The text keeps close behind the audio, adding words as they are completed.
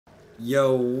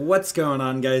Yo, what's going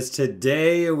on, guys?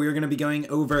 Today we're going to be going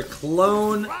over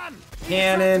Clone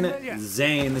Cannon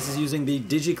Zane. This is using the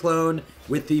Digi-Clone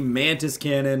with the MNTIS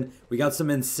cannon. We got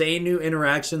some insane new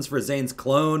interactions for Zane's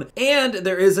clone, and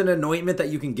there is an anointment that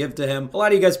you can give to him. A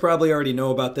lot of you guys probably already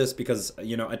know about this because,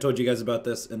 you know, I told you guys about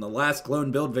this in the last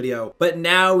clone build video, but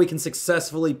now we can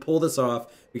successfully pull this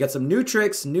off. We got some new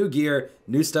tricks, new gear,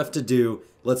 new stuff to do.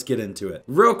 Let's get into it.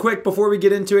 Real quick, before we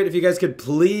get into it, if you guys could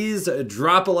please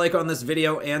drop a like on this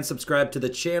video and subscribe to the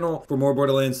channel for more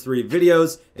Borderlands 3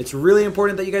 videos. It's really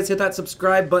important that you guys hit that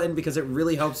subscribe button because it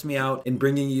really helps me out in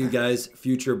bringing you guys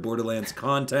future Borderlands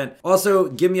content. Also,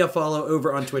 give me a follow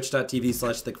over on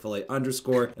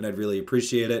twitch.tv/ThiccFilA_, and I'd really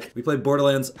appreciate it. We played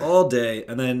Borderlands all day,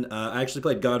 and then I actually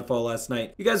played Godfall last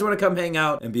night. You guys want to come hang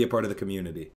out and be a part of the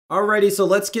community. Alrighty, so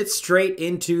let's get straight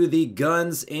into the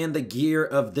guns and the gear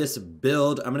of this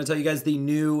build. I'm going to tell you guys the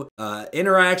new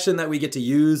interaction that we get to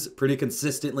use pretty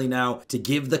consistently now to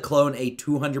give the clone a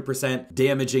 200%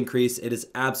 damage increase. It is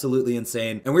absolutely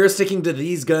insane. And we're sticking to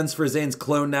these guns for Zane's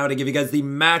clone now to give you guys the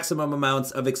maximum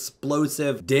amounts of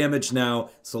explosive damage now.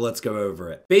 So let's go over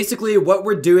it. Basically, what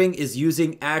we're doing is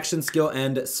using action skill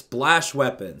and splash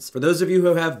weapons. For those of you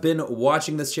who have been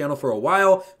watching this channel for a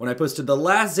while, when I posted the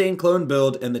last Zane clone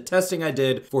build and the testing I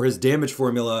did for his damage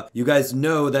formula, you guys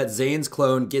know that Zane's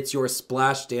clone gets your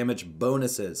splash damage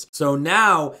bonuses. So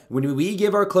now, when we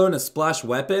give our clone a splash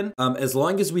weapon, as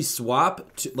long as we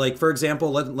swap, to, like for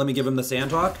example, let me give him the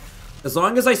Sandhawk. As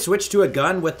long as I switch to a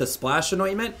gun with the splash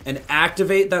anointment and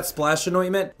activate that splash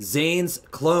anointment, Zane's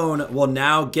clone will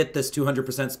now get this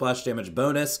 200% splash damage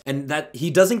bonus, and that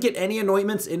he doesn't get any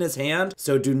anointments in his hand,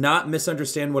 so do not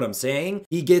misunderstand what I'm saying.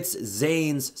 He gets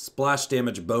Zane's splash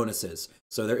damage bonuses.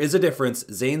 So there is a difference.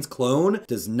 Zane's clone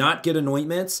does not get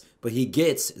anointments, but he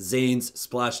gets Zane's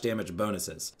splash damage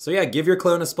bonuses. So yeah, give your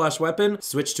clone a splash weapon,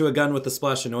 switch to a gun with the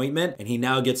splash anointment, and he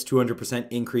now gets 200%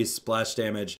 increased splash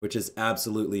damage, which is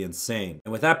absolutely insane.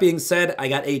 And with that being said, I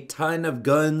got a ton of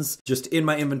guns just in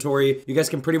my inventory. You guys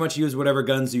can pretty much use whatever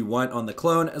guns you want on the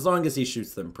clone as long as he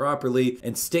shoots them properly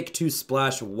and stick to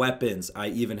splash weapons. I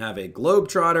even have a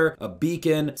Globetrotter, a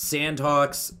Beacon,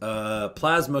 Sandhawks,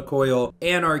 Plasma Coil,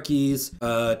 Anarchies,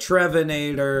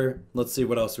 Trevinator. Let's see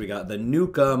what else we got. The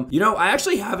Nukem. You know, I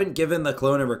actually haven't given the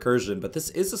clone a recursion, but this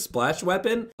is a splash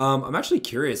weapon. I'm actually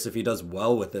curious if he does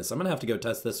well with this. I'm gonna have to go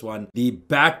test this one. The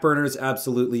Backburner is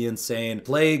absolutely insane.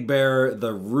 Plague Bearer,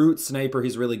 the Root Sniper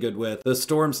he's really good with. The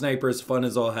Storm Sniper is fun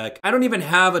as all heck. I don't even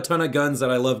have a ton of guns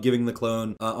that I love giving the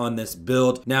clone on this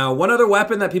build. Now, one other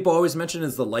weapon that people always mention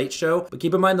is the Light Show, but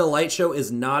keep in mind the Light Show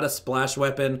is not a splash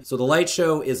weapon, so the Light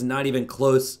Show is not even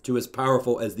close to as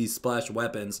powerful as these splash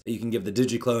weapons that you can give the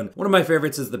Digi-Clone. One of my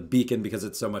favorites is the Beacon because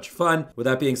it's so much fun. With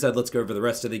that being said, let's go over the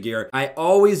rest of the gear. I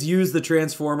always use the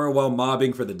Transformer while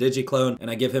mobbing for the Digi-Clone,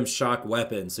 and I give him shock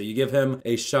weapons. So you give him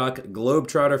a shock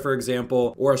Globetrotter, for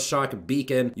example, or a shock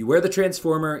Beacon. You wear the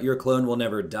Transformer, your clone will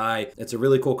never die. It's a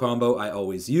really cool combo I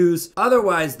always use.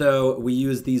 Otherwise, though, we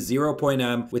use the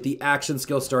 0.M with the action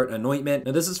skill start anointment.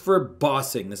 Now, this is for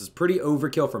bossing. This is pretty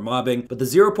overkill for mobbing, but the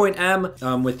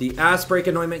 0.M with the ass break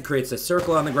anointment creates a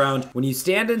circle on the ground. When you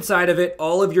stand inside of it,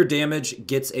 all of your damage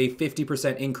gets a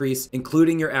 50% increase,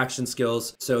 including your action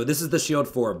skills. So this is the shield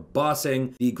for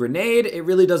bossing. The grenade, it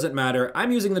really doesn't matter.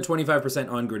 I'm using the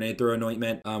 25% on grenade throw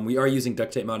anointment. We are using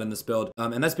duct tape mod in this build,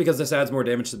 and that's because this adds more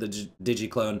damage to the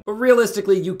Digi-Clone. But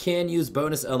realistically, you can use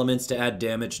bonus elements to add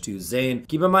damage to Zane.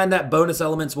 Keep in mind that bonus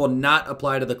elements will not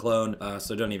apply to the clone,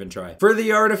 so don't even try. For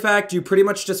the artifact, you pretty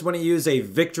much just want to use a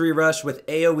Victory Rush with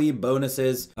AoE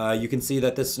bonuses. You can see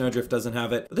that this Snowdrift doesn't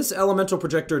have it, but this elemental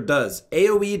projector does.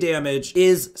 AoE damage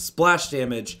is splash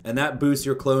damage, and that boosts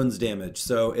your clone's damage.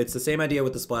 So it's the same idea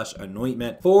with the splash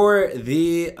anointment. For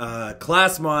the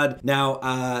class mod,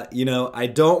 now, you know, I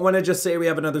don't want to just say we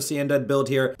have another See Undead build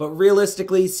here, but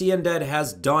realistically, See Undead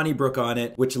has Donnybrook on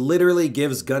it, which literally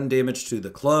gives gun damage to the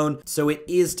clone. So it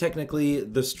is technically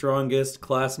the strongest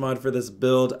class mod for this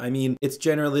build. I mean, it's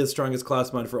generally the strongest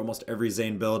class mod for almost every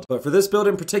Zane build, but for this build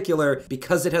in particular,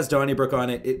 because it has Donnybrook on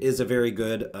it, it is a very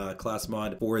good class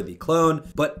mod for the clone.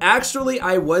 But actually,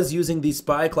 I was using the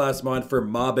Spy class mod for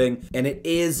mobbing, and it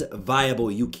is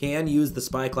viable. You can use the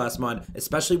Spy class mod,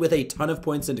 especially with a ton of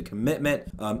points into commitment,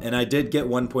 and I did get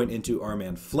 1 point into Arm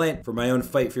and Flint for my own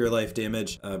fight for your life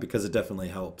damage, because it definitely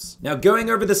helps. Now, going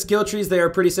over the skill trees, they are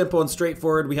pretty simple and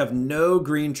straightforward. We have no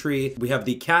green tree. We have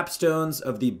the capstones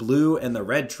of the blue and the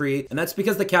red tree, and that's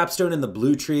because the capstone in the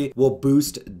blue tree will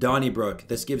boost Donnybrook.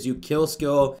 This gives you kill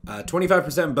skill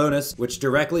 25% bonus, which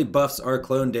directly basically buffs our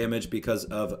clone damage because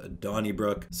of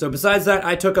Donnybrook. So besides that,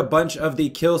 I took a bunch of the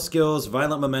kill skills,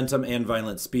 violent momentum, and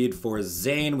violent speed for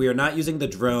Zane. We are not using the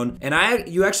drone. And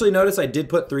you actually notice I did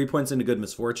put 3 points into good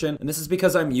misfortune. And this is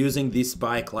because I'm using the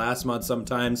spy class mod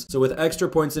sometimes. So with extra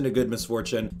points into good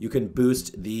misfortune, you can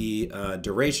boost the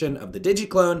duration of the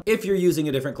Digi-Clone if you're using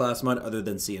a different class mod other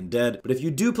than Seeing Dead. But if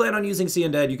you do plan on using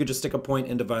Seeing Dead, you could just stick a point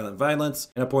into violent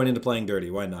violence and a point into playing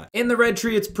dirty. Why not? In the red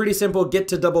tree, it's pretty simple. Get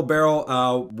to double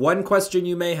barrel. One question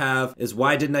you may have is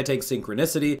why didn't I take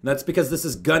synchronicity? And that's because this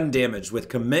is gun damage. With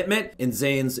commitment in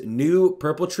Zane's new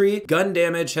purple tree, gun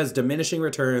damage has diminishing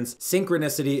returns.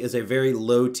 Synchronicity is a very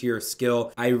low tier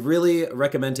skill. I really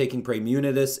recommend taking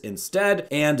Premunitus instead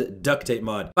and duct tape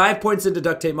mod. 5 points into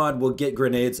duct tape mod will get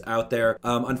grenades out there.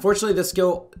 Unfortunately, this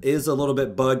skill is a little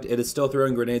bit bugged. It is still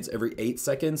throwing grenades every 8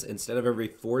 seconds instead of every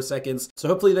 4 seconds. So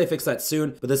hopefully they fix that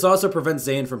soon. But this also prevents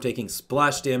Zane from taking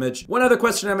splash damage. One other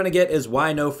question I'm gonna get is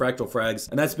why no fractal frags?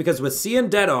 And that's because with Seeing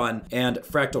Dead on and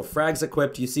fractal frags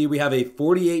equipped, you see we have a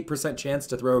 48% chance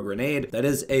to throw a grenade. That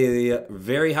is a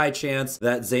very high chance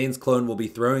that Zane's clone will be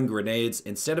throwing grenades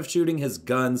instead of shooting his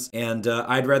guns. And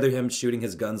I'd rather him shooting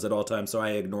his guns at all times, so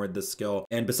I ignored this skill.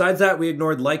 And besides that, we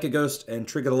ignored Like a Ghost and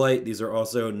Trigger the Light. These are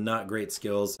also not great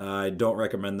skills. I don't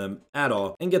recommend them at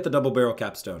all. And get the Double Barrel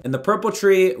Capstone. In the purple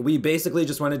tree, we basically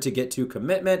just wanted to get to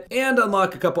commitment and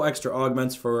unlock a couple extra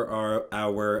augments for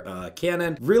our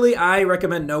cannon. Really, I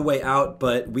recommend No Way Out,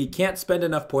 but we can't spend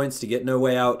enough points to get No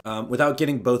Way Out without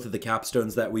getting both of the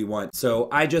capstones that we want. So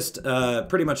I just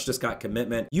pretty much just got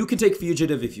commitment. You can take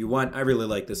Fugitive if you want. I really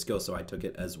like this skill, so I took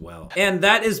it as well. And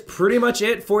that is pretty much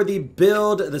it for the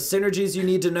build, the synergies you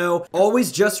need to know.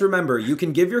 Always just remember, you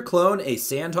can give your clone a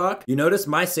Sandhawk. You notice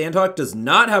my Sandhawk does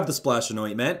not have the Splash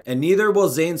Anointment, and neither will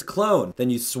Zane's clone. Then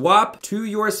you swap to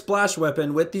your splash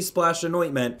weapon with the Splash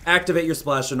Anointment, activate your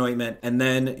Splash Anointment, and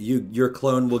then your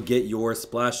clone will get your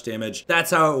splash damage.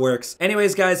 That's how it works.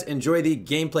 Anyways, guys, enjoy the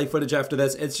gameplay footage after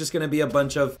this. It's just gonna be a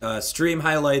bunch of stream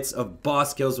highlights of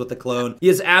boss kills with the clone. He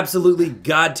is absolutely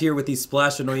god tier with the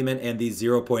Splash Anointment and the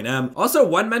 0.M. Also,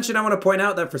 one mention I want to point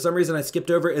out that for some reason I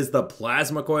skipped over is the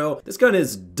Plasma Coil. This gun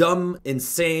is dumb,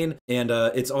 insane, and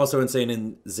it's also insane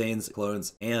in Zane's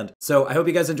clones. And so I hope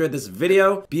you guys enjoyed this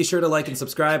video. Be sure to like and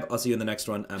subscribe. I'll see you in the next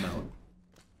one. I'm out.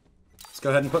 Let's go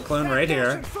ahead and put clone right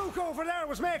here. Over there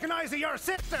was making eyes at your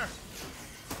sister.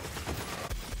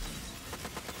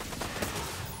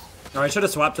 Oh, I should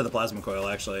have swapped to the Plasma Coil,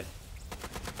 actually.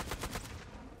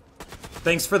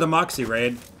 Thanks for the Moxie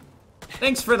raid.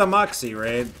 Thanks for the Moxie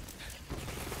raid.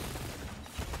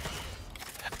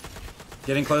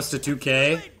 Getting close to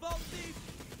 2K.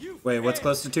 Wait, what's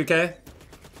close to 2K?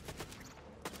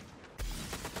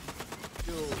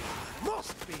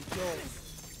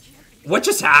 What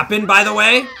just happened, by the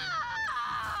way?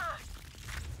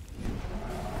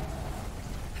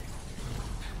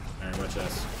 Alright, watch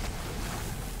this.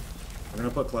 We're gonna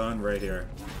put clone right here.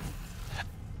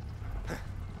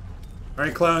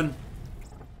 Alright, clone.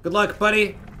 Good luck,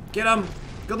 buddy. Get him.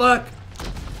 Good luck.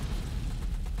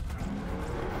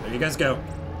 There you guys go.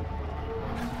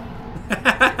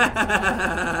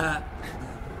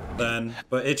 Then,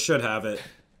 but it should have it.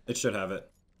 It should have it.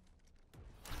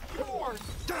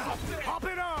 Hop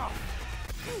it off.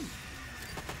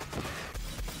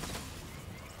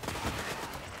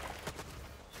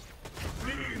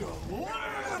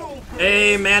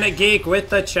 Hey, Manic Geek with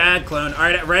the Chad clone. All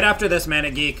right, right after this,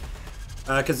 Manic Geek,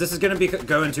 because this is gonna be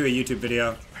going to a YouTube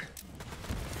video.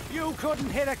 You couldn't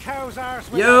hit a cow's arse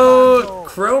with Yo,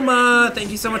 Chroma,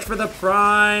 thank you so much for the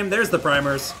prime. There's the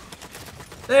primers.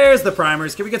 There's the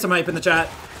primers. Can we get some hype in the chat?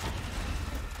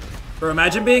 Bro,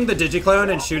 imagine being the Digi-Clone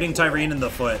and shooting Tyrene in the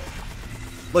foot.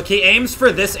 Look, he aims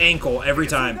for this ankle every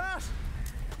time.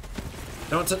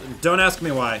 Don't ask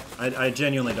me why. I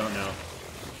genuinely don't know.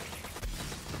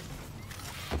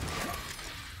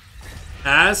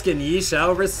 Ask and ye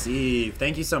shall receive.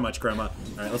 Thank you so much, Chroma.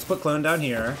 All right, let's put clone down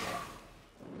here.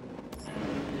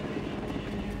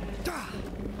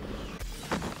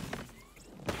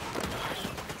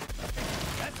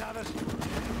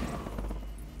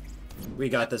 We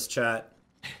got this, chat.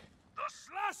 The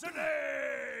Slassing!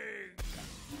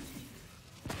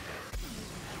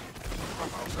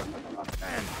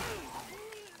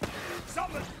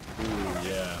 Ooh,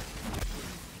 yeah.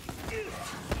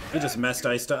 We just messed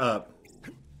Ista up.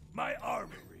 My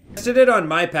armory. Tested it on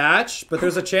my patch, but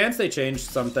there's a chance they changed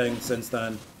something since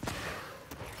then.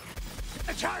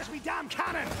 Charge me, damn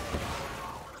cannon!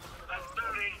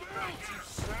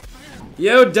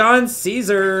 Yo, Don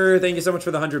Caesar! Thank you so much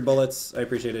for the 100 bullets. I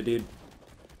appreciate it, dude.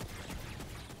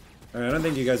 Alright, I don't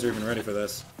think you guys are even ready for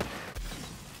this.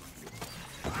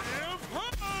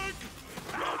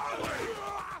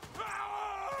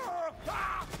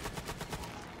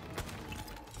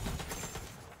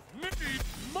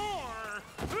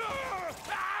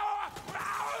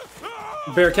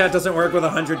 Bearcat doesn't work with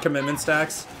 100 commitment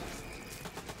stacks.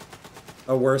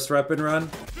 A worst weapon run.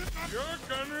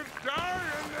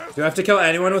 Do I have to kill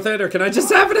anyone with it, or can I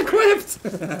just have it equipped?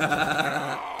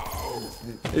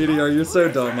 ADR, you're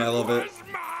so dumb, I love it.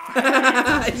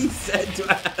 He said,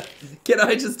 can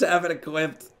I just have it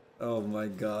equipped? Oh my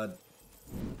god.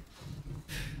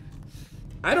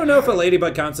 I don't know if a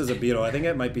ladybug counts as a beetle. I think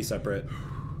it might be separate.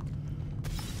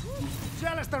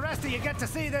 Jealous the rest of you get to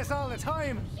see this all the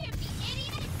time.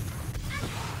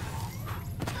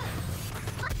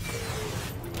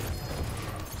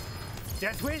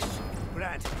 Death wish?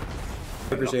 Grant.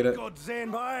 Appreciate it. Good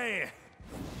Zane boy.